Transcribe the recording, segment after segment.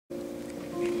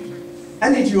I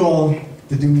need you all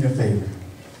to do me a favor.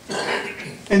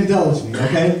 Indulge me,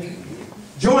 okay?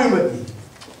 Join with me.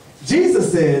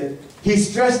 Jesus said he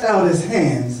stretched out his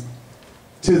hands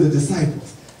to the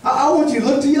disciples. I want you to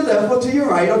look to your left or to your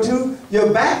right or to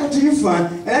your back or to your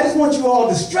front, and I just want you all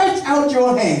to stretch out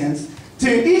your hands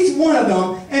to each one of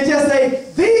them and just say,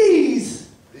 these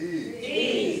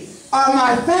are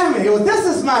my family, or this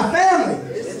is my family.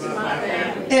 This is my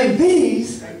family. And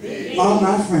these are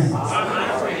my friends.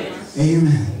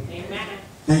 Amen. Amen.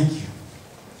 Thank you.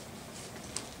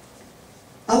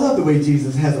 I love the way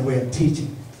Jesus has a way of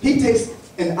teaching. He takes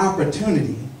an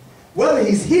opportunity, whether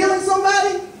he's healing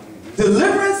somebody,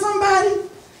 delivering somebody,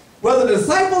 whether the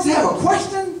disciples have a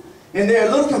question and they're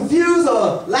a little confused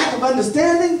or lack of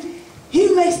understanding,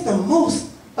 he makes the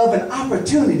most of an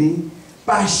opportunity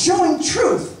by showing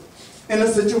truth in a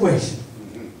situation.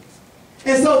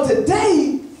 And so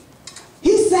today,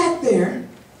 he sat there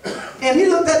and he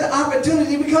looked at the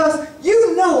opportunity because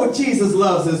you know Jesus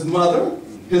loves his mother,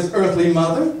 his earthly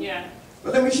mother. Yeah.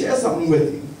 But let me share something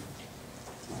with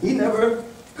you. He never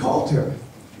called her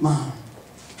mom.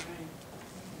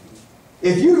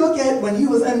 If you look at when he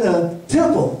was in the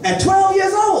temple at 12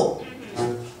 years old,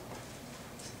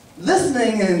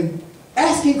 listening and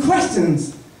asking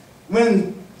questions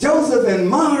when Joseph and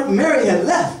Mary had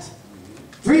left,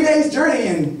 3 days journey,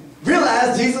 and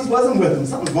realized Jesus wasn't with them.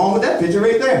 Something's wrong with that picture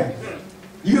right there.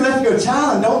 You left your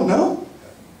child and don't know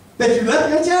that you left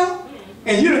your child?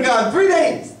 And you'd have gone 3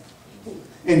 days.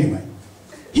 Anyway,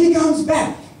 he comes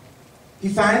back. He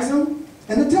finds him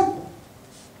in the temple.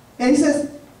 And he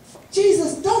says,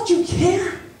 Jesus, don't you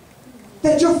care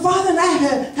that your father and I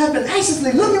have been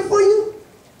anxiously looking for you?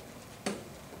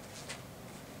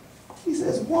 He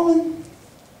says, woman,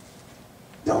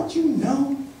 don't you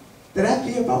know that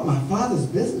I care about my father's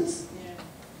business? Yeah.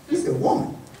 He said,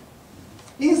 woman.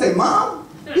 He didn't say, mom.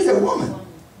 He said, woman.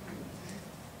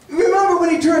 Remember when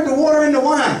he turned the water into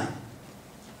wine?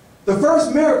 The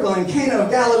first miracle in Cana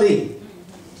of Galilee.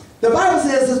 The Bible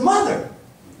says his mother.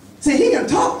 See, he can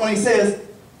talk when he says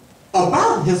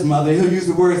about his mother. He'll use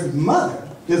the words mother,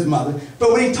 his mother.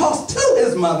 But when he talks to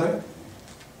his mother,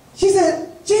 she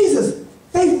said, Jesus,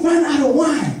 they've run out of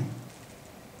wine.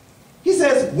 He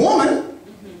says, woman,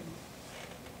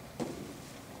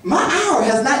 my hour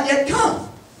has not yet come.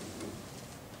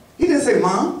 He didn't say,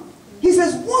 mom. He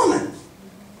says, woman.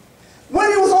 When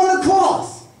he was on the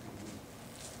cross,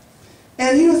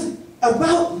 and he was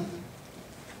about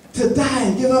to die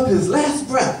and give up his last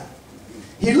breath,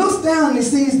 he looks down and he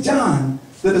sees John,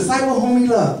 the disciple whom he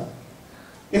loved.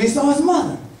 And he saw his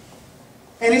mother.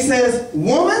 And he says,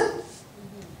 woman,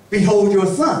 behold your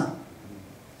son.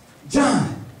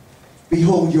 John,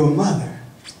 behold your mother.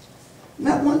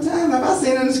 Not one time have I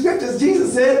seen in the scriptures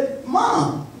Jesus said,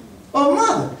 mom or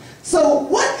mother. So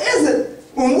what is it,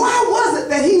 and why was it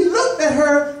that he looked at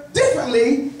her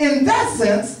differently in that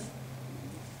sense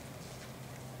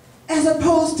as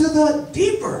opposed to the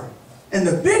deeper and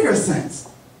the bigger sense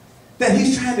that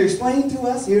he's trying to explain to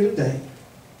us here today?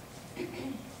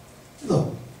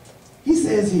 Look, he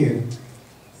says here,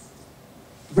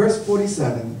 verse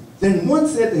 47, then one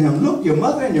said to him, look, your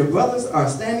mother and your brothers are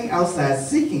standing outside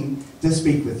seeking to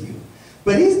speak with you.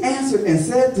 But he answered and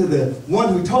said to the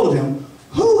one who told him,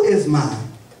 who is my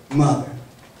mother?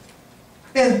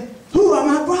 And who are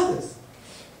my brothers?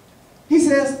 He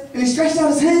says, and he stretched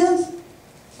out his hands,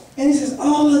 and he says,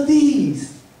 all of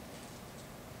these.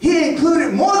 He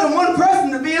included more than one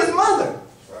person to be his mother.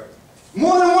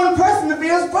 More than one person to be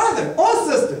his brother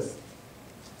or sisters.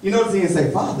 You notice he didn't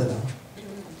say father, though.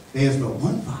 There's but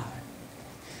one father.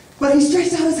 But he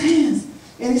stretched out his hands,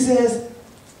 and he says,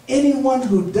 anyone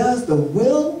who does the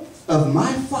will of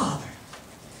my Father,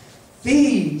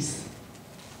 these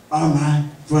are my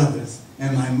brothers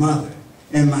and my mother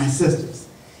and my sisters.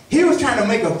 He was trying to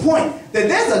make a point that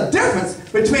there's a difference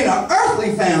between an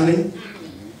earthly family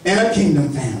and a kingdom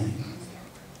family.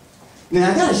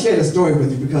 Now, I got to share the story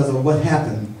with you because of what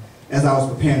happened as I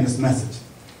was preparing this message.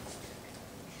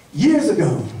 Years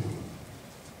ago,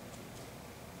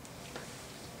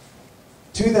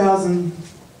 2000,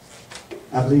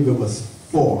 I believe it was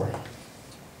 4,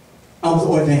 I was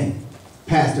ordained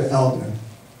pastor elder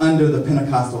under the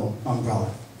Pentecostal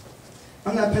umbrella.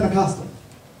 I'm not Pentecostal.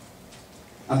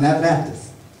 I'm not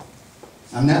Baptist.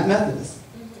 I'm not Methodist.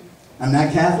 I'm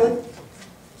not Catholic.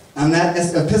 I'm not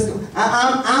Episcopal.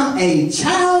 I'm a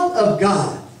child of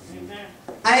God.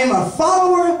 I am a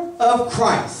follower of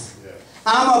Christ.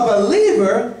 I'm a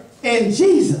believer in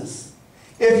Jesus.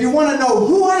 If you want to know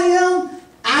who I am,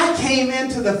 I came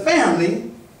into the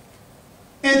family,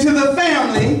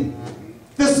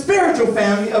 the spiritual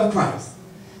family of Christ.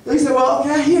 He said, well,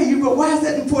 okay, I hear you, but why is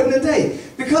that important today?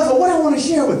 Because of what I want to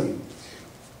share with you.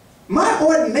 My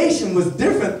ordination was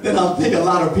different than I think a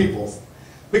lot of people's.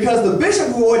 Because the bishop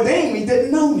who ordained me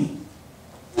didn't know me.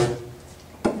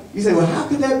 You say, well, how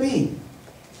could that be?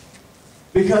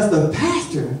 Because the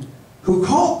pastor who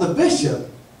called the bishop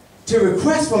to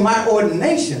request for my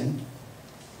ordination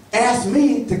asked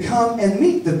me to come and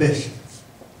meet the bishop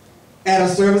at a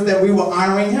service that we were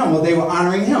honoring him, or they were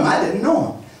honoring him. I didn't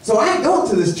know him. So I go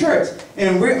to this church,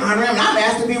 and we're honoring him, and I'm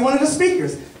asked to be one of the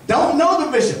speakers. Don't know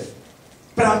the bishop,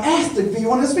 but I'm asked to be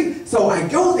one of the speakers. So I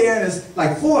go there, and there's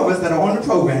like 4 of us that are on the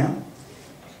program.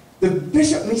 The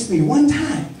bishop meets me one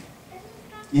time.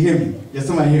 You hear me? Yes,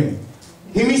 somebody hear me.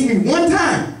 He meets me one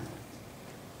time.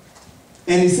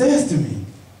 And he says to me,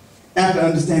 after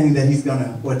understanding that he's going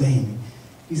to ordain me,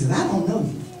 he says, I don't know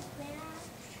you,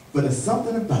 but there's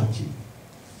something about you.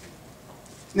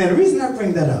 Now, the reason I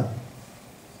bring that up,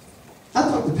 I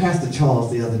talked to Pastor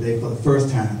Charles the other day for the first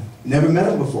time. Never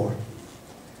met him before.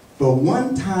 But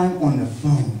one time on the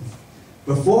phone,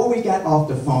 before we got off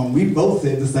the phone, we both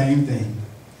said the same thing.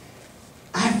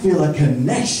 I feel a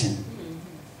connection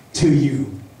to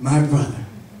you, my brother.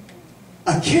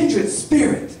 A kindred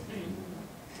spirit.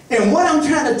 And what I'm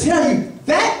trying to tell you,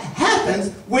 that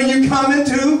happens when you come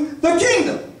into the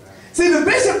kingdom. See, the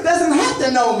bishop doesn't have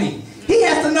to know me. He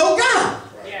has to know God.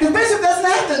 The bishop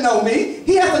doesn't have to know me.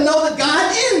 He has to know the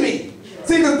God in me.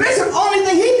 See, the bishop, only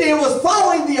thing he did was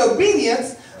following the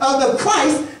obedience of the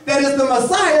Christ that is the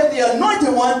Messiah, the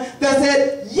anointed one, that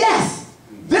said, yes,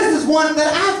 this is one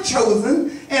that I've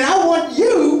chosen, and I want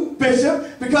you,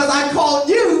 bishop, because I called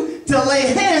you to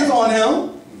lay hands on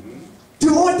him,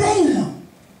 to ordain him.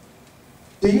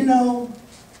 Do you know,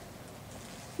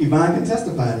 Yvonne can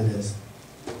testify to this,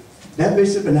 that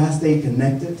bishop and I stayed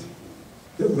connected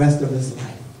the rest of his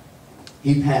life.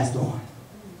 He passed on.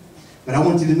 But I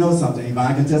want you to know something.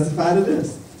 Yvonne can testify to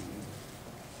this.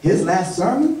 His last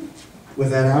sermon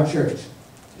was at our church.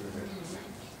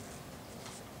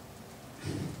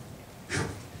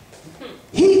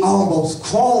 He almost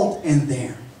crawled in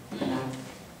there.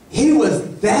 He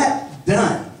was that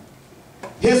done.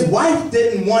 His wife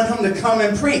didn't want him to come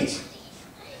and preach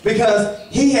because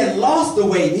he had lost the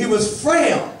weight. He was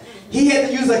frail. He had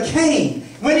to use a cane.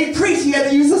 When he preached, he had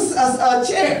to use a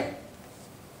chair.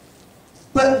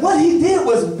 But what he did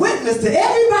was witness to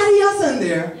everybody else in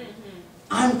there,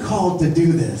 I'm called to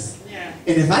do this.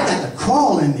 And if I got to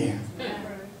crawl in there,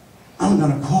 I'm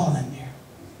going to crawl in there.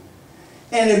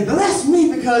 And it blessed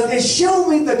me because it showed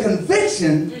me the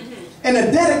conviction and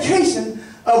the dedication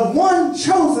of one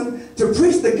chosen to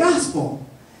preach the gospel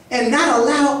and not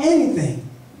allow anything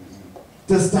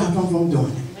to stop him from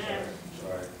doing it.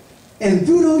 And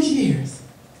through those years,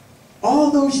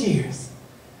 all those years,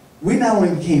 we not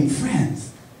only became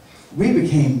friends, we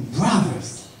became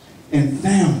brothers and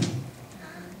family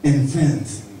and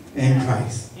friends in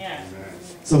Christ.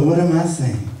 So what am I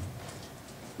saying?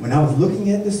 When I was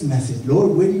looking at this message,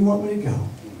 Lord, where do you want me to go?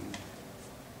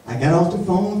 I got off the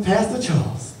phone with Pastor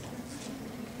Charles.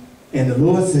 And the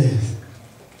Lord says,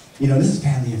 you know, this is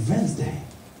Family and Friends Day.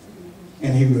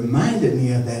 And he reminded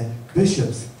me of that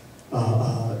bishop's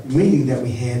meeting that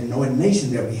we had, an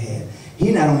ordination that we had.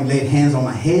 He not only laid hands on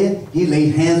my head, he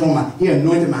laid hands on he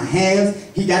anointed my hands.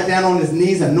 He got down on his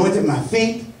knees, anointed my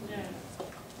feet,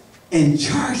 and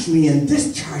charged me and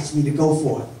discharged me to go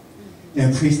forth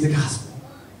and preach the gospel.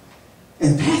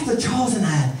 And Pastor Charles and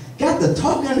I got to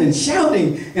talking and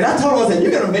shouting, and I told him, I said,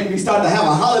 you're going to make me start to have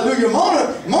a hallelujah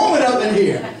moment up in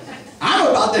here. I'm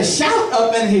about to shout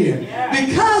up in here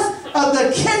because of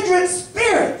the kindred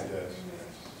spirit.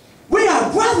 We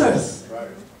are brothers.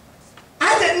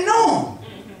 I didn't know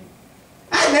him.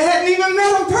 I hadn't even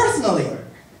met him personally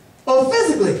or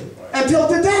physically until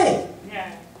today.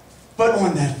 But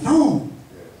on that phone,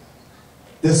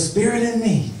 the spirit in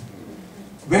me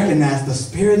recognized the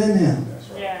spirit in him,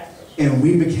 and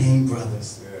we became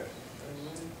brothers.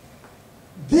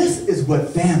 This is what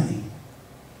family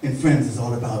and friends is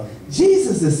all about.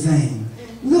 Jesus is saying,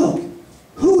 look,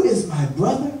 who is my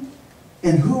brother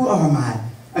and who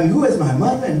is my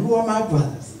mother and who are my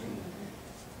brothers?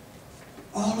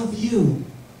 All of you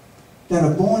that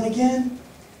are born again,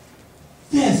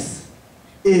 this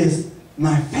is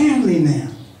my family now.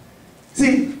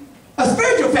 See, a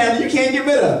spiritual family you can't get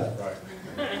rid of.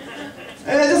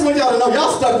 And I just want y'all to know,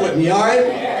 y'all stuck with me, all right?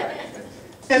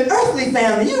 An earthly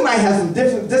family, you might have some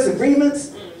different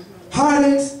disagreements,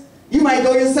 heartaches. You might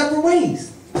go your separate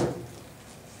ways.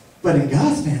 But in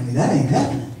God's family, that ain't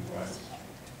happening.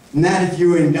 Not if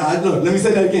you're in God. Look, let me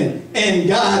say that again. In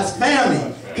God's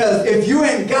family, Because if you're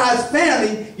in God's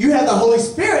family, you have the Holy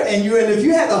Spirit in you. And if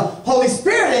you have the Holy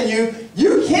Spirit in you,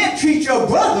 you can't treat your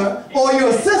brother or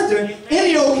your sister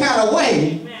any old kind of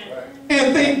way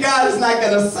and think God is not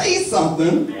going to say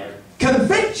something,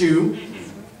 convict you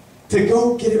to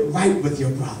go get it right with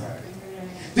your brother.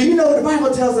 Do you know the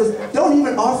Bible tells us, don't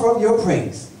even offer up your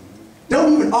praise.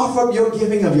 Don't even offer up your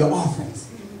giving of your offerings,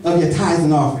 of your tithes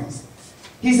and offerings.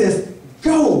 He says,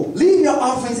 go, leave your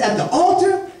offerings at the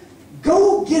altar.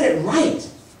 Go get it right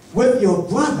with your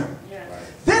brother.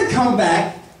 Then come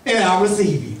back and I'll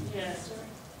receive you.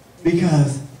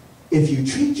 Because if you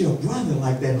treat your brother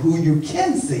like that, who you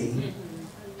can see,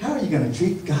 how are you going to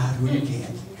treat God who you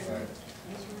can't?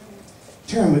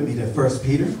 Turn with me to 1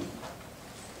 Peter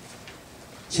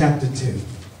chapter 2.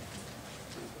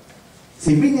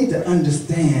 See, we need to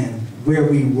understand where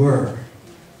we were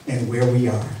and where we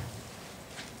are.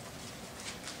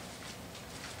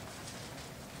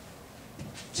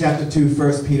 Chapter 2,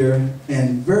 1 Peter,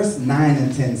 and verse 9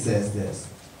 and 10 says this.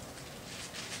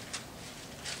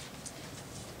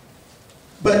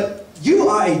 But you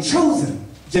are a chosen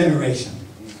generation,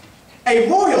 a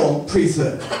royal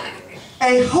priesthood,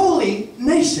 a holy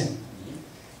nation,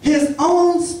 his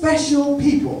own special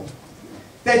people,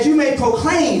 that you may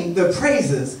proclaim the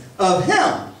praises of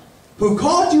him who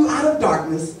called you out of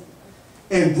darkness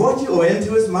and brought you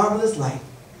into his marvelous light.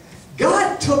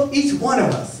 God took each one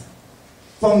of us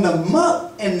from the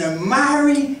muck and the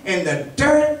miry and the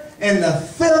dirt and the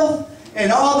filth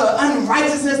and all the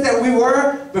unrighteousness that we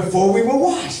were before we were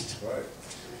washed. Right.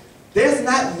 There's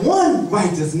not one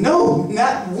righteous. No,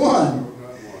 not one.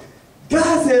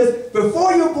 God says,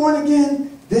 before you're born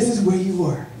again, this is where you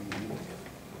were.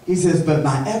 He says, but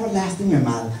my everlasting and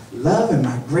my love and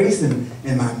my grace and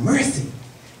my mercy,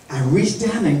 I reached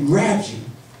down and grabbed you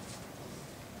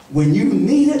when you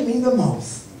needed me the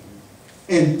most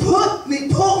and pulled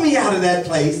me out of that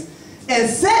place and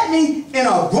set me in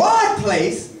a broad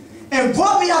place and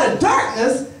brought me out of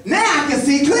darkness. Now I can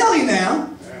see clearly now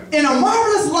in a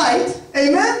marvelous light.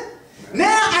 Amen?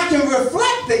 Now I can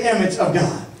reflect the image of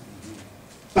God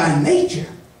by nature,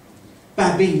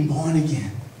 by being born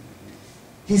again.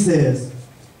 He says,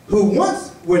 who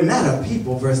once were not a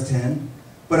people, verse 10,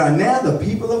 but are now the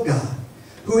people of God,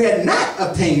 who had not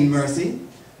obtained mercy,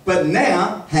 but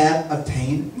now have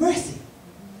obtained mercy.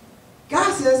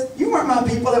 God says, you weren't my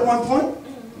people at one point.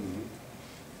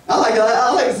 I like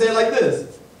to say it like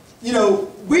this. You know,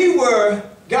 we were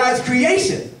God's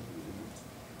creation.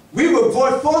 We were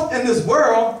brought forth in this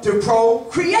world to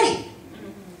procreate.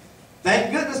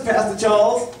 Thank goodness, Pastor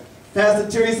Charles, Pastor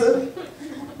Teresa.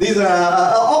 These are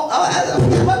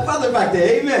my father back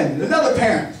there, amen. Another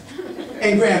parent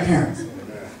and grandparents.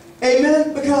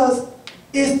 Amen, because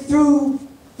it's through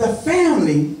the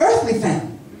family, earthly family,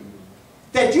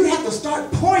 that you have to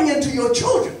start pouring into your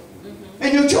children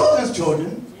and your children's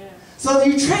children, so that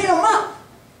you train them up,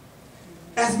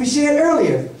 as we shared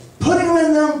earlier, putting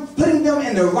them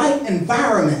in the right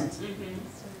environment,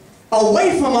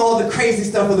 away from all the crazy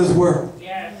stuff of this world.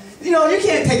 You know, you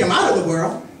can't take them out of the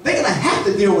world. They're going to have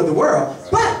to deal with the world,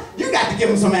 but you got to give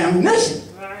them some ammunition.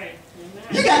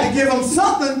 You got to give them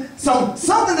something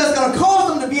that's going to cause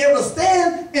them to be able to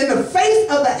stand in the face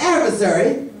of the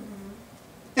adversary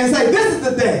and say, this is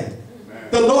the day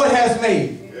the Lord has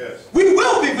made. Yes. We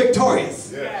will be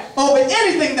victorious over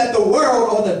anything that the world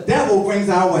or the devil brings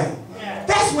our way.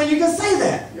 That's when you can say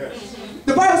that. Yes.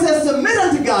 The Bible says, submit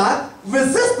unto God,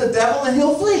 resist the devil, and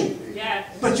he'll flee.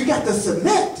 But you got to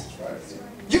submit.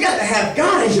 You got to have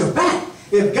God as your back.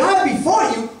 If God be for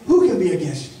you, who can be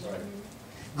against you?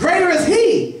 Greater is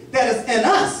he that is in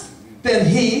us than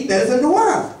he that is in the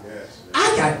world.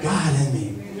 I got God in me.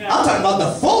 I'm talking about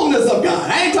the fullness of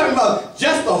God. I ain't talking about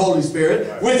just the Holy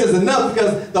Spirit, which is enough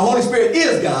because the Holy Spirit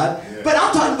is God. But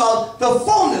I'm talking about the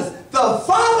fullness, the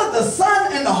Father, the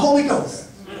Son, and the Holy Ghost.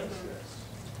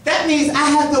 That means I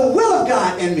have the will of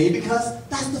God in me because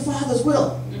that's the Father's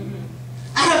will.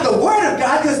 I have the Word of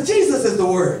God because Jesus is the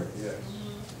Word.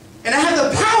 And I have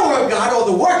the power of God, or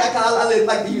the work. I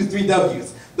like to use 3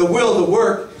 W's. The will, the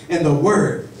work, and the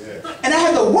Word. And I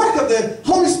have the work of the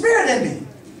Holy Spirit in me.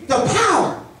 The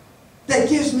power that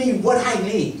gives me what I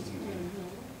need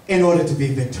in order to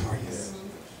be victorious.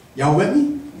 Y'all with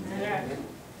me?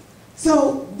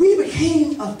 So we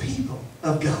became a people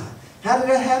of God. How did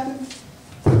that happen?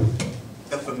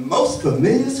 The most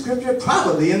familiar scripture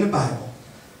probably in the Bible.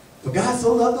 For God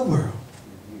so loved the world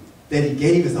that he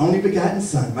gave his only begotten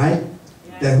Son, right?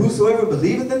 That whosoever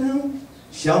believeth in him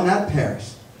shall not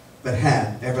perish, but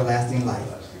have everlasting life.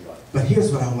 But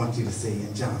here's what I want you to see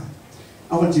in John.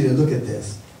 I want you to look at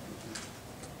this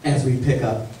as we pick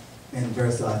up in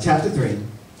chapter 3,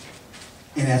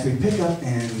 And as we pick up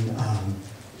in,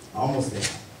 almost there.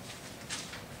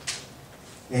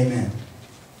 Amen.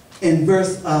 In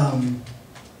verse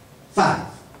 5.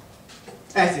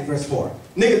 Actually, verse 4.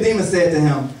 Nicodemus said to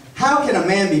him, how can a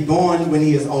man be born when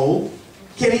he is old?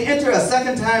 Can he enter a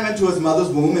second time into his mother's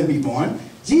womb and be born?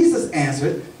 Jesus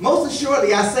answered, most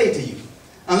assuredly I say to you,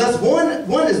 unless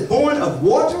one is born of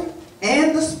water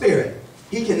and the Spirit,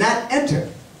 he cannot enter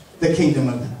the kingdom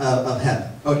of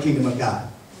heaven, or kingdom of God.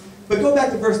 But go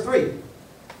back to verse 3.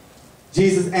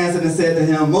 Jesus answered and said to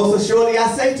him, most assuredly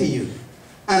I say to you,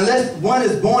 unless one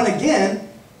is born again,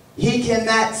 he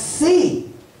cannot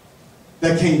see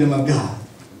the kingdom of God.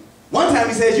 One time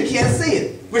he says you can't see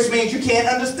it, which means you can't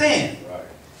understand. Right.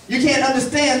 You can't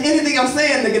understand anything I'm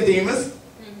saying, Nicodemus,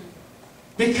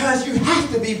 because you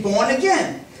have to be born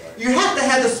again. Right. You have to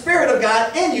have the Spirit of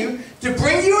God in you to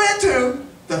bring you into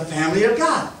the family of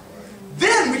God. Right.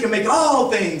 Then we can make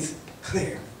all things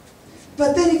clear.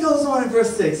 But then he goes on in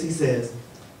verse 6, he says,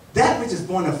 that which is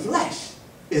born of flesh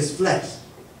is flesh.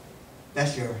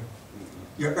 That's your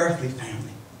earthly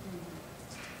family.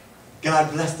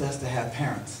 God blessed us to have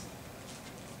parents.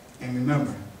 And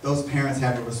remember, those parents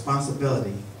have a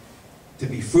responsibility to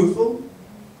be fruitful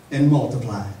and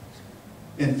multiply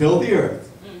and fill the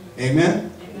earth.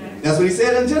 Amen? Amen? That's what he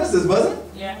said in Genesis, wasn't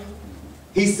it? Yeah.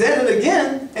 He said it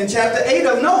again in chapter 8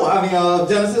 of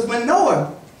Genesis, when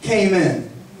Noah came in.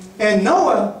 And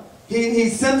Noah, he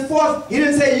sent forth, he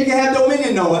didn't say you can have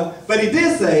dominion, Noah, but he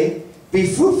did say, be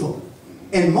fruitful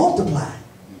and multiply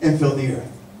and fill the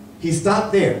earth. He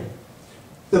stopped there.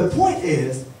 The point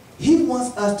is, he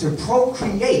wants us to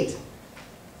procreate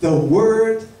the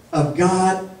Word of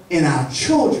God in our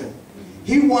children.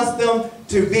 He wants them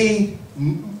to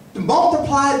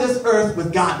multiply this earth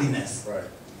with godliness. Right.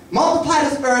 Multiply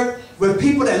this earth with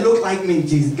people that look like me,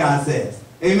 God says.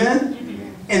 Amen?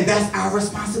 And that's our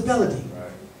responsibility. Right.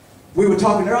 We were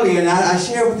talking earlier, and I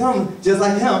shared with him, just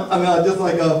like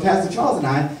Pastor Charles and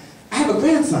I have a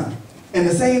grandson. And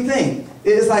the same thing.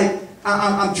 It's like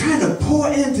I'm trying to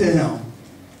pour into him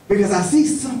because I see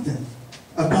something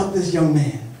about this young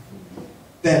man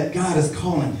that God is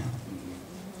calling him.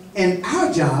 And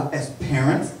our job as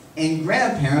parents and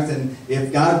grandparents, and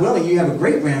if God willing you have a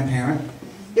great grandparent,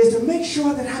 is to make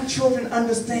sure that our children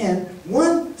understand,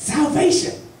 one,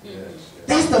 salvation.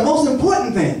 That's the most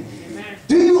important thing. Amen.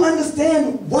 Do you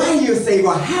understand why you're saved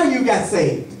or how you got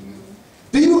saved?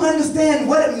 Do you understand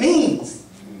what it means?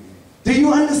 Do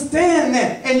you understand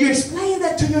that? And you explain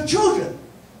that to your children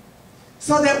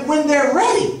so that when they're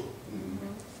ready,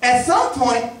 at some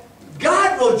point,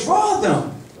 God will draw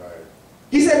them.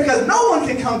 He said, because no one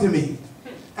can come to me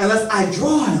unless I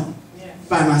draw him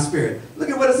by my Spirit. Look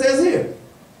at what it says here.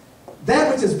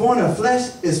 That which is born of flesh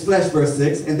is flesh, verse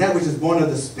 6, and that which is born of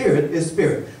the Spirit is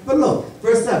spirit. But look,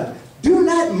 verse 7. Do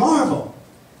not marvel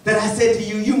that I said to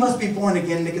you, you must be born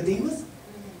again, Nicodemus.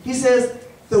 He says,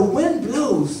 the wind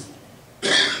blows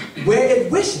where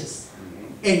it wishes,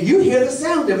 and you hear the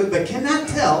sound of it, but cannot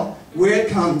tell where it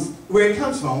comes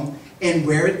from and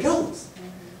where it goes.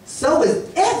 So is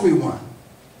everyone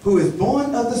who is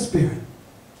born of the Spirit.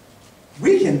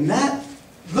 We cannot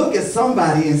look at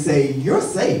somebody and say, you're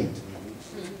saved.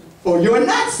 Or you're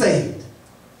not saved.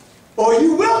 Or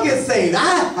you will get saved.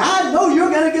 I know you're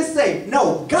going to get saved.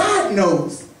 No, God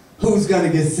knows who's going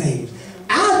to get saved.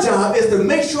 Our job is to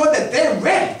make sure that they're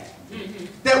ready.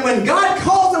 That when God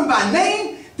calls them by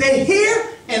name, they hear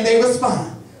and they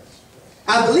respond.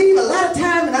 I believe a lot of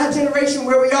time in our generation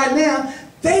where we are now,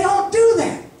 they don't do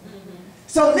that.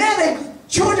 So now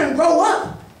children grow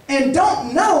up and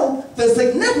don't know the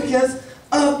significance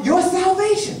of your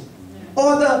salvation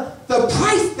or the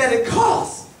price that it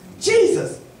costs.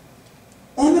 Jesus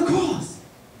on the cross.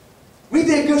 We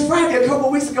did Good Friday a couple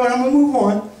of weeks ago, and I'm going to move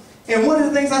on. And one of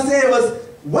the things I said was,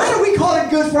 why do we call it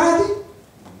Good Friday?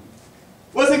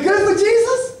 Was it good for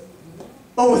Jesus?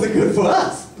 Or was it good for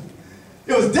us?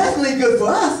 It was definitely good for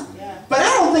us. Yeah. But I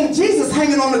don't think Jesus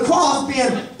hanging on the cross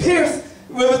being pierced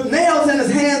with nails in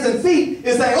his hands and feet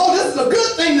is saying, oh, this is a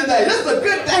good thing today. This is a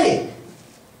good day.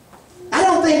 I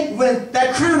don't think when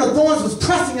that crown of thorns was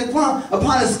pressing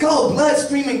upon his skull, blood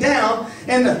streaming down,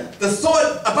 and the sword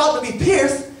about to be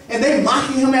pierced, and they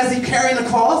mocking him as he carrying the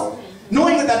cross,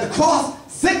 knowing that the cross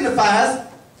signifies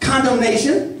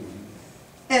condemnation,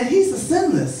 and he's the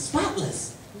sinless,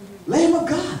 spotless Lamb of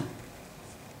God.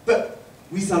 But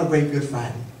we celebrate Good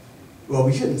Friday. Well,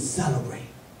 we shouldn't celebrate.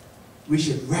 We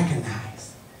should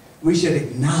recognize. We should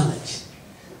acknowledge.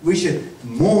 We should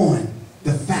mourn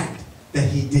the fact that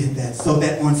he did that, so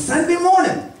that on Sunday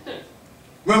morning,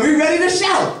 when we're ready to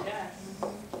shout,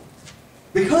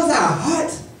 because our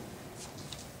heart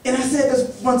And I said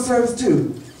this one service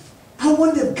too. I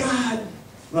wonder if God,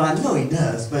 well, I know he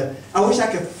does, but I wish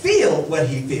I could feel what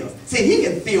he feels. See, he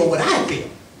can feel what I feel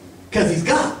because he's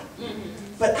God.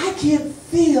 But I can't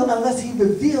feel unless he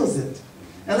reveals it,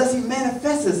 unless he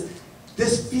manifests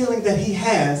this feeling that he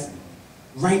has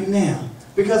right now.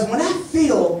 Because when I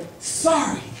feel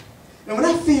sorry, and when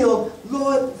I feel,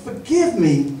 Lord, forgive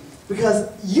me, because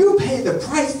you paid the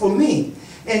price for me,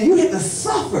 and you had to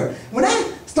suffer. When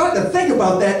I start to think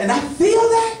about that, and I feel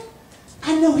that,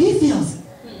 I know he feels it.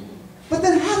 But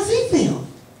then how does he feel?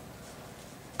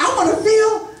 I want to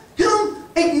feel him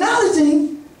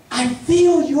acknowledging, I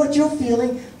feel what you're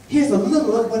feeling. Here's a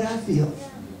little of what I feel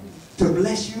to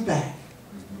bless you back.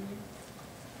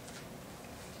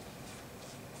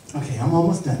 Okay, I'm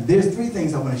almost done. There's 3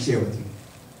 things I want to share with you.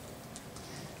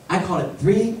 I call it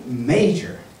 3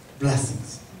 major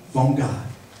blessings from God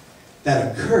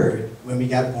that occurred when we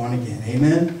got born again.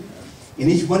 Amen? And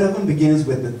each one of them begins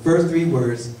with the first 3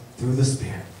 words, through the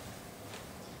Spirit.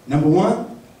 Number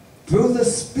 1, through the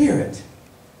Spirit,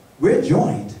 we're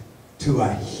joined to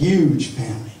a huge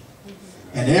family,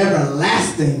 an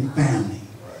everlasting family,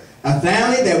 a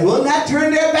family that will not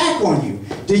turn their back on you.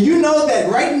 Do you know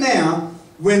that right now,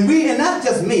 when we, and not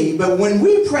just me, but when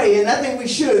we pray, and I think we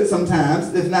should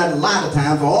sometimes, if not a lot of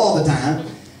times or all the time,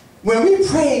 when we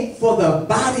pray for the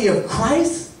body of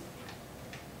Christ,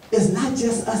 it's not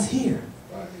just us here.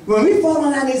 When we fall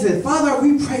on our knees and say, Father,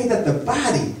 we pray that the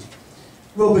body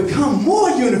will become more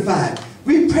unified.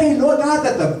 We pray, Lord God,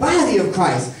 that the body of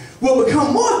Christ will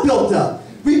become more built up.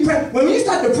 We pray, when you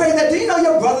start to pray that, do you know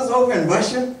your brothers over in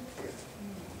Russia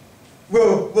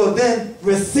will then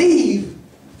receive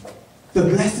the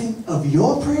blessing of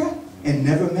your prayer and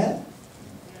never met?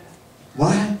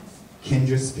 Why?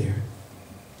 Kindred spirit.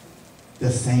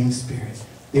 The same spirit.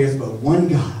 There's but one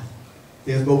God.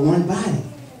 There's but one body.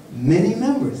 Many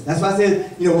members. That's why I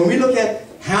said, you know, when we look at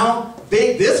how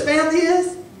big this family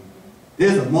is,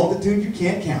 there's a multitude you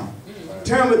can't count.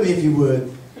 Turn with me, if you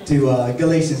would, to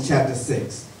Galatians chapter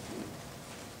 6.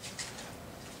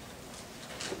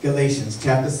 Galatians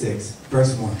chapter 6,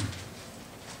 verse 1.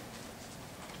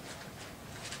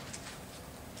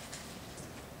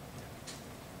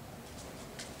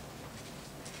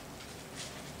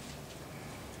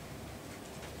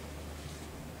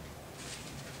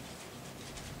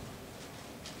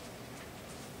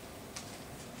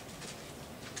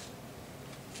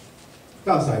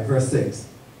 I'm sorry, verse 6.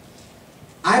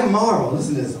 I marvel,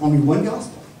 listen to this, only one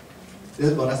gospel.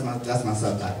 Well, that's my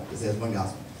subtitle. It says one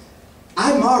gospel.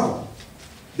 I marvel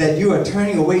that you are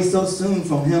turning away so soon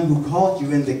from him who called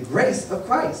you in the grace of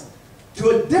Christ to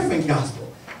a different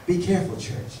gospel. Be careful,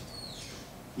 church.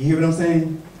 You hear what I'm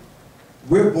saying?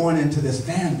 We're born into this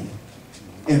family.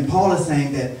 And Paul is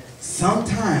saying that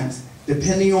sometimes,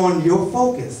 depending on your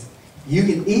focus, you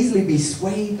can easily be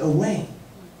swayed away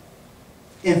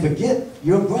and forget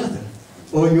your brother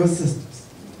or your sisters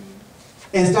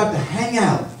and start to hang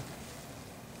out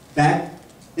back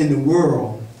in the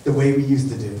world the way we used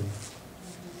to do.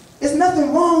 There's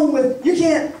nothing wrong with, you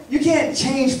can't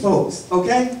change folks,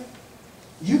 okay?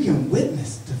 You can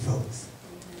witness to folks.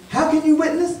 How can you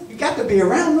witness? You got to be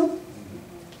around them,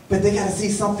 but they got to see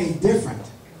something different.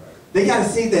 They got to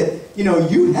see that, you know,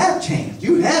 you have changed,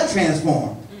 you have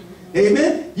transformed.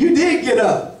 Amen? You did get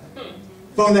up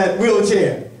from that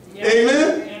wheelchair. Yeah.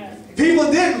 Amen? Yeah.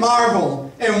 People did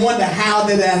marvel and wonder how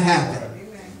did that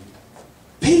happen.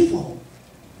 People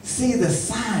see the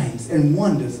signs and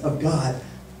wonders of God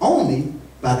only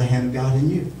by the hand of God in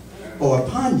you or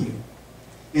upon you.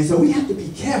 And so we have to be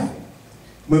careful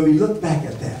when we look back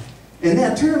at that. And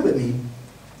now turn with me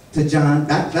to John,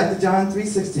 back to John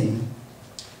 3:16.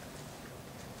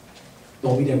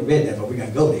 Well, we never read that, but we're going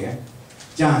to go there.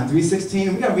 John 3:16,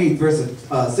 and we're going to read verses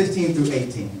 16 through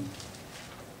 18.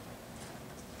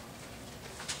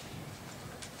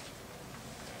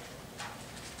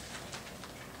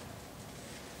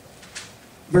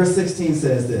 Verse 16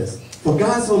 says this, for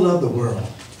God so loved the world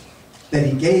that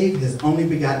he gave his only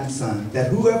begotten Son, that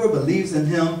whoever believes in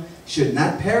him should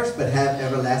not perish but have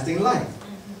everlasting life.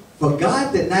 For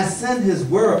God did not send his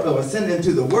word, or send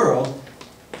into the world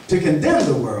to condemn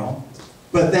the world,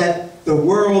 but that the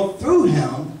world through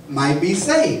him might be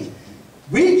saved.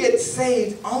 We get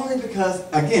saved only because,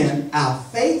 again, our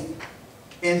faith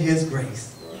in his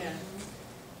grace. Yeah.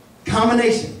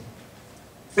 Combination.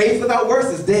 Faith without works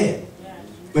is dead. Yeah.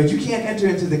 But you can't enter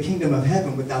into the kingdom of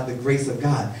heaven without the grace of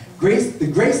God.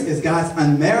 The grace is God's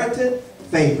unmerited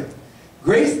favor.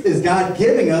 Grace is God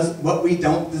giving us what we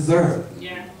don't deserve.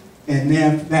 Yeah. And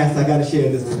now, Pastor, I got to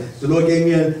share this. The Lord gave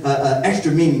me an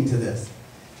extra meaning to this.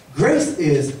 Grace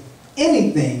is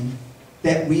anything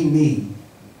that we need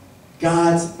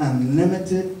God's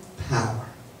unlimited power.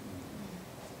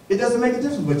 It doesn't make a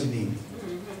difference what you need.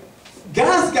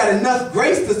 God's got enough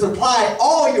grace to supply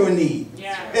all your needs.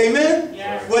 Yeah. Amen?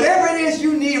 Yeah. Whatever it is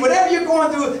you need, whatever you're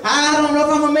going through, I don't know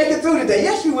if I'm going to make it through today.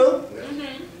 Yes, you will.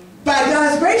 By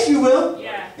God's grace, you will.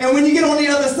 Yeah. And when you get on the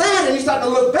other side and you start to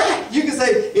look back, you can say,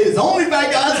 it is only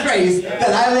by God's grace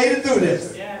that I made it through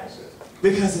this. Yeah.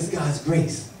 Because it's God's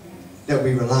grace that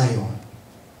we rely on.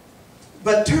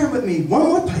 But turn with me one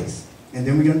more place, and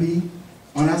then we're going to be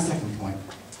on our second point.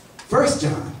 1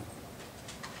 John.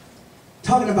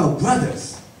 Talking about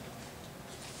brothers.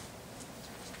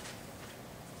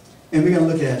 And we're going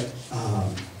to look at,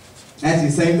 actually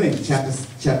the same thing,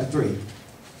 chapter 3.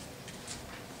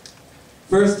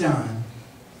 1 John,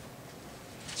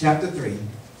 chapter 3.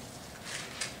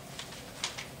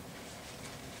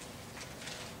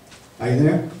 Are you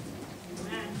there?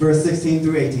 Verse 16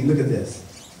 through 18. Look at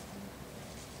this.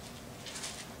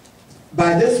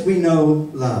 By this we know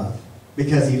love,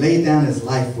 because he laid down his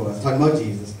life for us. Talking about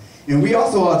Jesus. And we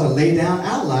also ought to lay down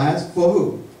our lives for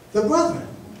who? The brethren.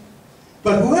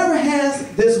 But whoever has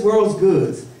this world's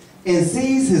goods and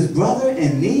sees his brother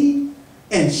in need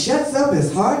and shuts up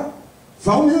his heart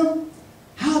from him,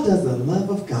 how does the love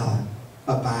of God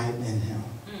abide in him?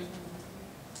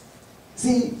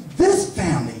 See, this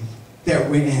family that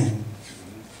we're in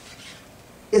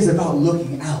is about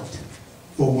looking out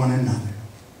for one another.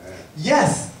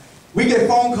 Yes, we get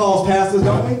phone calls, pastors,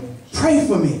 don't we? Pray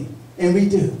for me. And we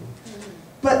do.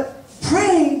 But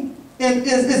praying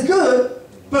is good,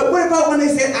 but what about when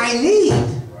they say, I need?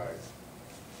 Right.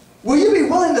 Will you be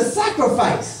willing to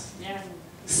sacrifice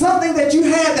something that you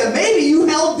had that maybe you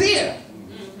held dear,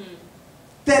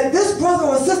 that this brother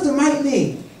or sister might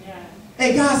need? Yeah.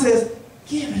 And God says,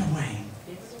 give it away,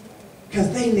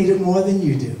 because they need it more than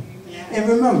you do. Yeah. And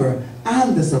remember,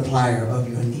 I'm the supplier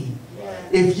of your need. Yeah.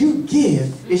 If you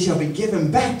give, it shall be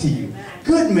given back to you.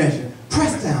 Good measure,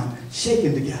 pressed down,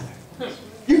 shaken together.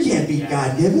 You can't beat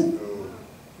God-given.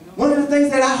 One of the things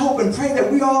that I hope and pray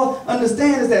that we all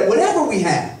understand is that whatever we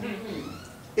have,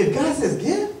 if God says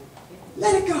give,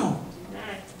 let it go.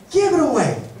 Give it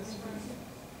away.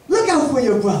 Look out for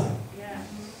your brother.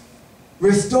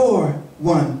 Restore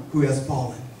one who has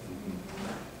fallen.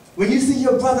 When you see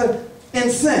your brother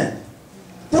in sin,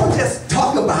 don't just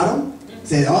talk about him.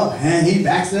 Say, oh, man, he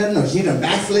backslid, or she done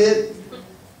backslid.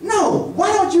 No,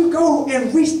 why don't you go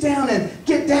and reach down and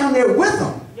get down there with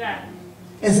them? Yeah.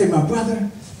 And say, my brother,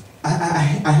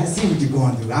 I see what you're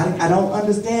going through. I don't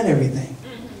understand everything,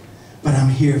 but I'm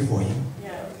here for you.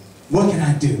 Yeah. What can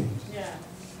I do? Yeah.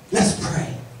 Let's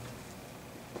pray.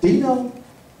 Do you know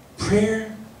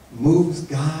prayer moves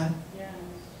God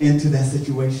into that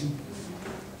situation?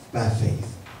 By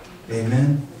faith.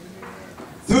 Amen.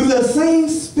 Through the same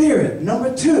Spirit,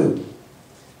 number 2,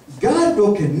 God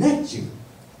will connect you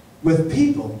with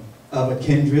people of a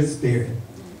kindred spirit.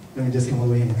 Let me just come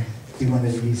over here and do one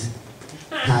of these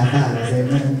high fives.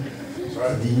 Amen.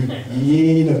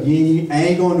 I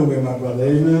ain't going nowhere, my brother.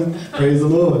 Amen. Praise the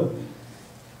Lord.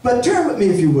 But turn with me,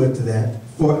 if you would, to that,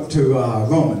 to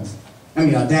Romans.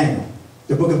 Daniel,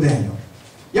 the book of Daniel.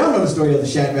 Y'all know the story of the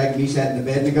Shadrach, Meshach, and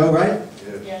Abednego, right?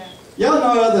 Yeah. Y'all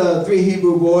know the 3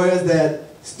 Hebrew boys that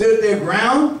stood their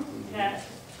ground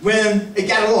when it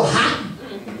got a little hot.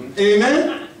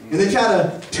 Amen. And they try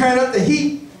to turn up the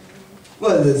heat,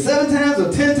 what is it, 7 times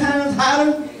or 10 times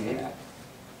hotter? Yeah.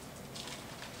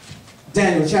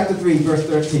 Daniel chapter 3, verse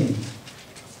 13.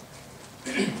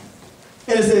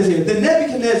 And it says here, then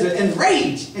Nebuchadnezzar, in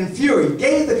rage and fury,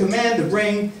 gave the command to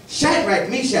bring Shadrach,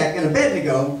 Meshach, and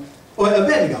Abednego.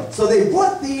 So they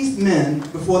brought these men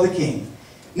before the king.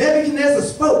 Nebuchadnezzar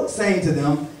spoke, saying to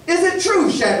them, is it true,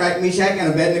 Shadrach, Meshach,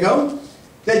 and Abednego,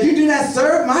 that you do not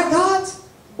serve my gods,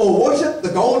 or worship the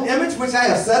golden image which I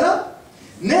have set up?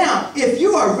 Now, if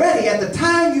you are ready at the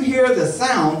time you hear the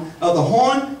sound of the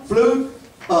horn, flute,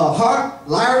 harp,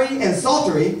 lyre, and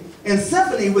psaltery, and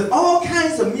symphony with all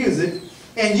kinds of music,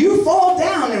 and you fall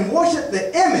down and worship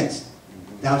the image,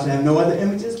 thou shalt have no other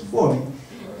images before me,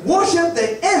 worship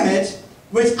the image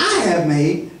which I have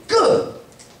made, good.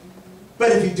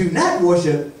 But if you do not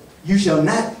worship, you shall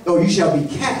be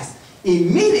cast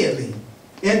immediately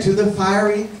into the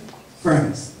fiery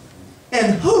furnace.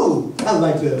 And who, I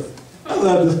like this, I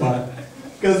love this part,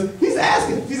 because he's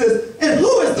asking, he says, and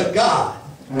who is the God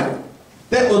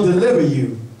that will deliver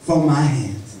you from my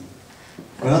hands?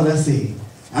 Well, let's see.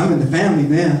 I'm in the family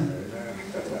now.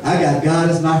 I got God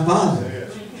as my Father.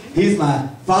 He's my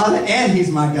Father and He's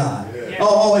my God.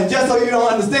 Oh, and just so you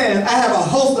don't understand, I have a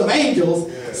host of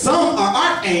angels. Some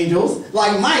are archangels,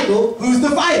 like Michael, who's the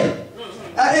fighter.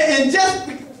 And just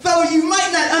though you might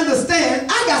not understand,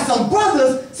 I got some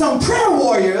brothers, some prayer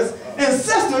warriors and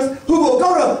sisters who will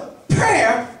go to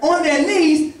prayer on their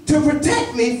knees to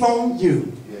protect me from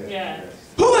you. Yeah.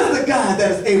 Who is the God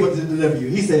that is able to deliver you?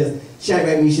 He says,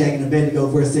 Shadrach, Meshach, and Abednego,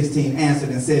 verse 16, answered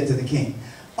and said to the king,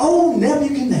 O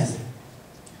Nebuchadnezzar,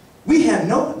 we have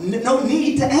no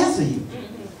need to answer you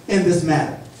in this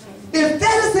matter. If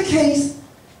that is the case,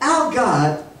 our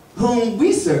God, whom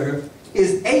we serve,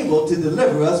 is able to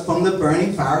deliver us from the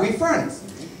burning fiery furnace.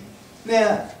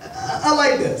 Now, I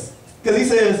like this, because he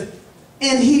says,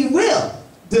 and he will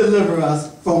deliver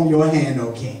us from your hand,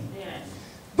 O king. Yeah.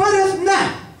 But if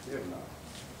not,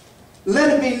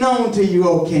 let it be known to you,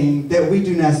 O king, that we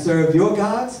do not serve your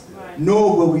gods, Right.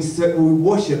 nor will we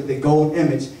worship the gold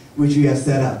image which you have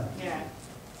set up. Yeah.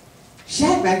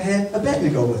 Shadrach had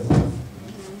Abednego with him.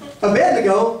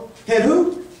 Abednego had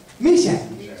who? Meshach.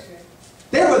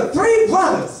 There were three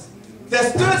brothers that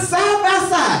stood side by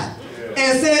side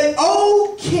and said,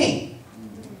 O king,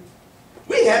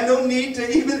 we have no need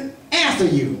to even answer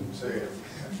you.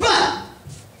 But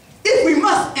if we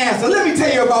must answer, let me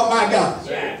tell you about my God.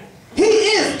 Yeah. He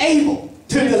is able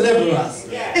to deliver us.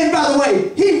 Yeah. And by the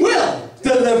way, he will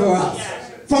deliver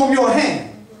us from your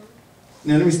hand.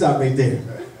 Now let me stop right there.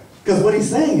 Because what he's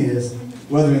saying is,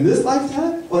 whether in this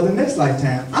lifetime or the next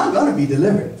lifetime, I'm going to be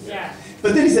delivered. Yeah.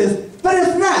 But then he says, but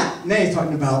if not, now he's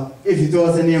talking about if you throw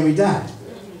us in there and we die.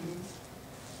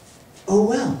 Oh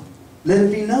well, let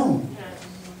it be known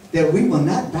that we will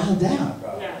not bow down.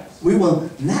 We will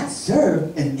not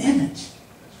serve an image.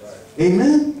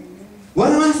 Amen?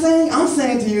 What am I saying? I'm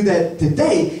saying to you that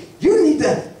today you need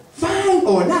to find,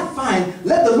 or not find,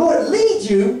 let the Lord lead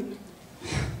you.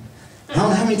 I don't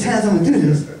know how many times I'm going to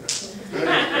do this.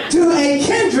 To a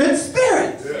kindred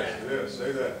spirit. Yeah,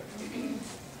 say that.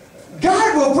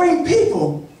 God will bring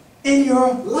people in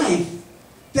your life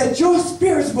that your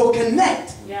spirits will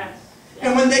connect. Yeah.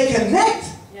 And when they connect,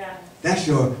 Yeah. that's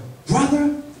your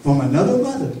brother from another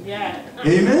mother. Yeah.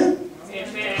 Amen?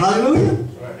 Amen. Hallelujah?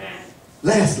 Amen.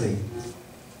 Lastly,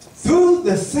 through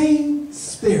the same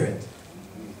Spirit,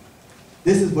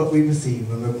 this is what we receive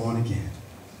when we're born again.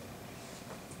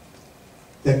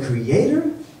 The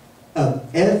Creator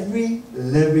of every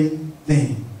living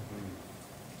thing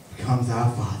becomes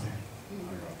our Father.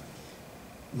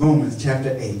 Romans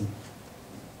chapter 8.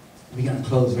 We're going to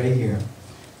close right here.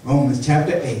 Romans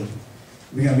chapter 8.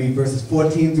 We're going to read verses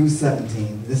 14 through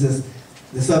 17.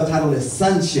 The subtitle is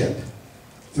Sonship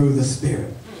through the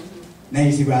Spirit. Now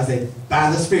you see what I say,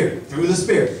 by the Spirit, through the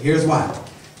Spirit. Here's why.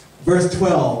 Verse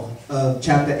 12 of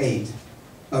chapter 8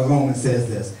 of Romans says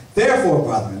this. Therefore,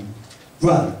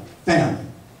 family,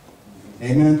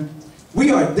 amen,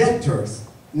 we are debtors,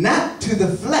 not to the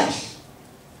flesh,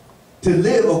 to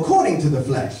live according to the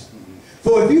flesh.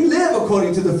 For if you live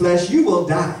according to the flesh, you will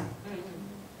die.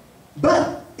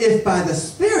 But if by the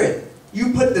Spirit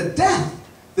you put to death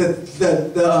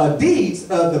the deeds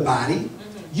of the body,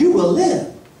 you will live.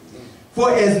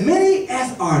 For as many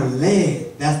as are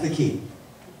led, that's the key.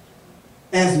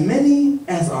 As many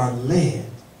as are led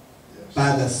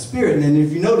by the Spirit. And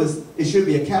if you notice, it should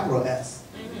be a capital S.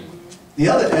 The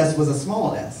other S was a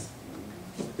small s.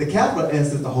 The capital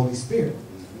S is the Holy Spirit.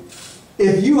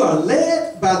 If you are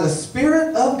led by the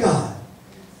Spirit of God,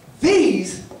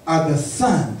 these are the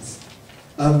sons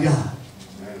of God.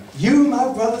 You,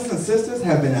 my brothers and sisters,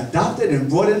 have been adopted and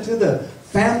brought into the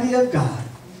family of God.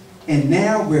 And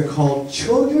now we're called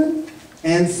children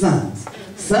and sons.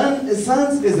 Sons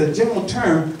is a general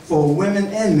term for women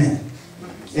and men.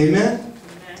 Amen?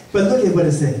 But look at what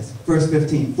it says. Verse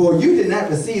 15. For you did not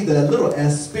receive the little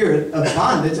s spirit of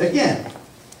bondage again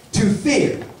to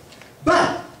fear.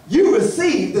 But you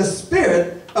received the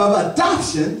spirit of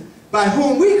adoption by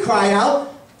whom we cry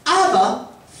out, Abba,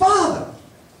 Father.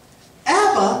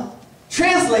 Abba,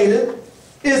 translated,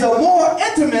 is a more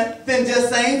intimate than just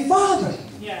saying Father.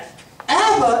 Yeah.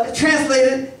 Abba,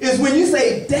 translated, is when you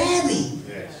say Daddy.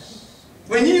 Yes.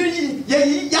 When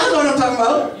y'all know what I'm talking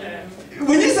about. Yeah.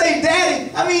 When you say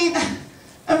Daddy,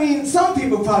 I mean, some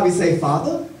people probably say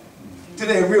Father to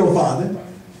their real father.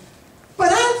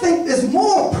 But I think it's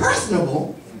more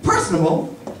personable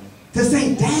to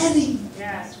say Daddy.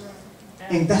 Yeah.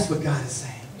 And that's what God is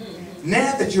saying.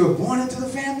 Now that you're born into the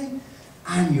family,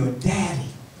 I'm your daddy.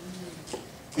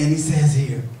 And he says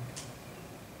here,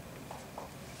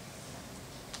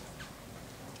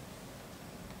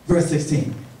 verse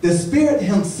 16, the Spirit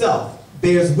himself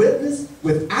bears witness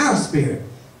with our spirit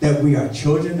that we are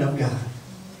children of God.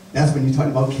 That's when you're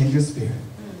talking about kindred spirit.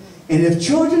 And if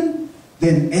children,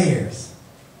 then heirs.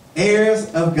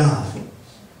 Heirs of God.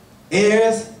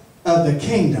 Heirs of the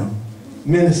kingdom,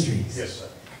 Ministries. Yes, sir.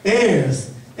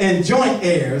 Heirs and joint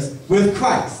heirs with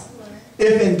Christ,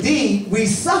 if indeed we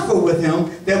suffer with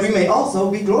him, that we may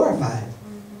also be glorified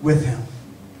with him.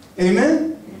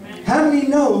 Amen? How many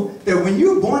know that when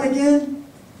you're born again,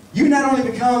 you not only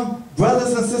become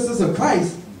brothers and sisters of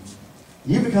Christ,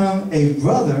 you become a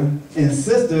brother and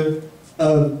sister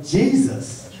of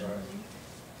Jesus. That's right.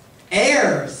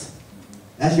 Heirs.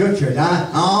 That's your church.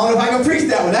 I don't know if I can preach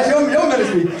that one. That's your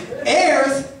ministry.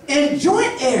 Heirs and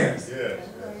joint heirs. Yes.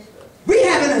 We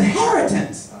have an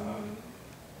inheritance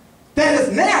that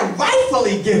is now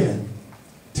rightfully given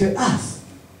to us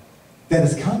that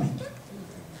is coming.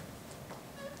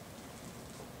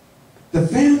 The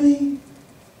family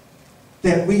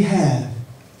that we have,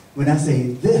 when I say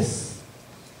this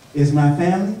is my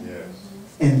family, Yes.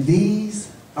 and these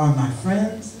are my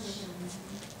friends,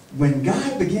 when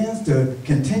God begins to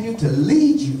continue to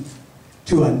lead you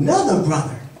to another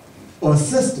brother or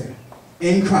sister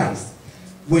in Christ,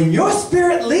 when your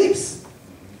spirit leaps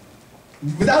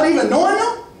without even knowing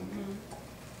them,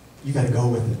 you got to go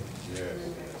with it. Yes.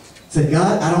 Say,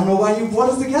 God, I don't know why you brought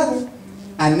us together.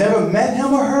 I never met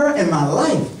him or her in my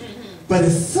life. But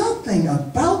it's something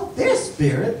about their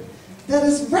spirit that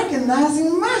is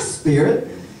recognizing my spirit.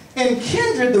 And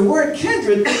kindred, the word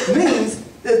kindred means,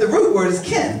 that the root word is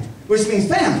kin, which means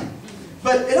family.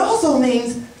 But it also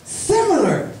means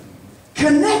similar,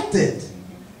 connected.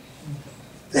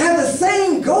 They have the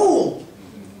same goal.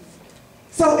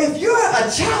 So if you're a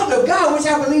child of God, which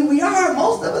I believe we are,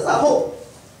 most of us, I hope.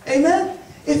 Amen?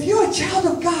 If you're a child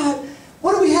of God,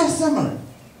 what do we have similar?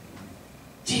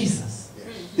 Jesus. Yes.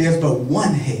 There's but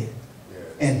one head, Yes.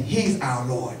 and he's our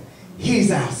Lord.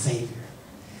 He's our Savior.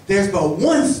 There's but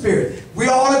one Spirit. We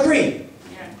all agree.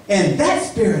 And that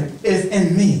Spirit is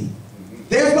in me.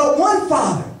 There's but one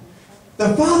Father,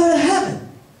 the Father in heaven.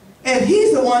 And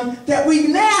he's the one that we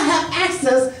now have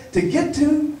access to get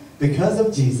to because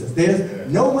of Jesus.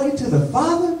 There's no way to the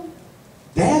Father,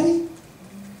 Daddy,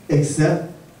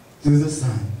 except through the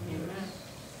Son.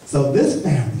 So this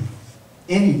family,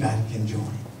 anybody can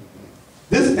join.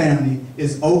 This family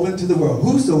is open to the world.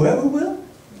 Whosoever will,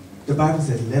 the Bible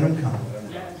says, let them come.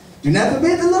 Do not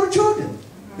forbid the little children,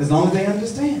 as long as they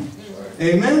understand.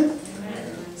 Amen?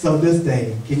 So this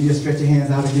day, can you just stretch your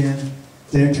hands out again?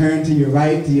 Then turn to your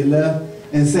right, to your left,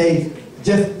 and say,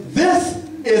 just this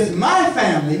is my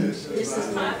family,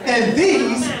 and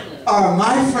these are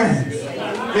my friends.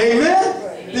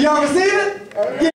 Amen? Do y'all receive it?